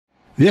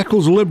The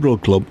Eccles Liberal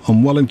Club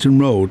on Wellington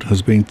Road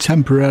has been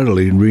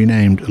temporarily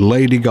renamed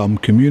Lady Gom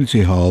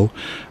Community Hall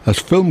as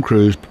film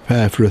crews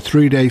prepare for a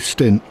 3-day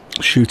stint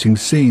shooting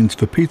scenes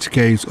for Peter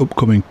Kay's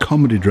upcoming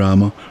comedy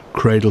drama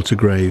Cradle to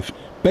Grave.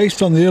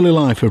 Based on the early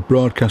life of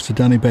broadcaster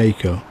Danny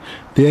Baker,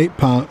 the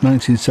 8-part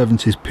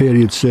 1970s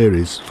period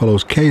series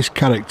follows Kay's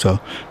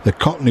character, the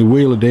Cockney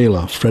wheeler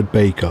dealer Fred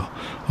Baker,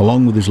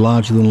 along with his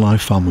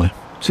larger-than-life family.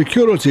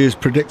 Security is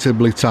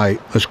predictably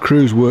tight as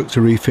crews work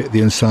to refit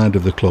the inside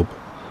of the club,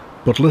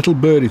 but little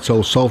birdie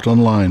told Salford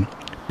Online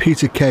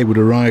Peter Kay would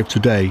arrive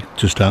today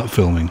to start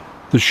filming.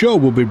 The show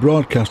will be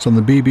broadcast on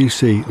the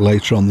BBC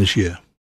later on this year.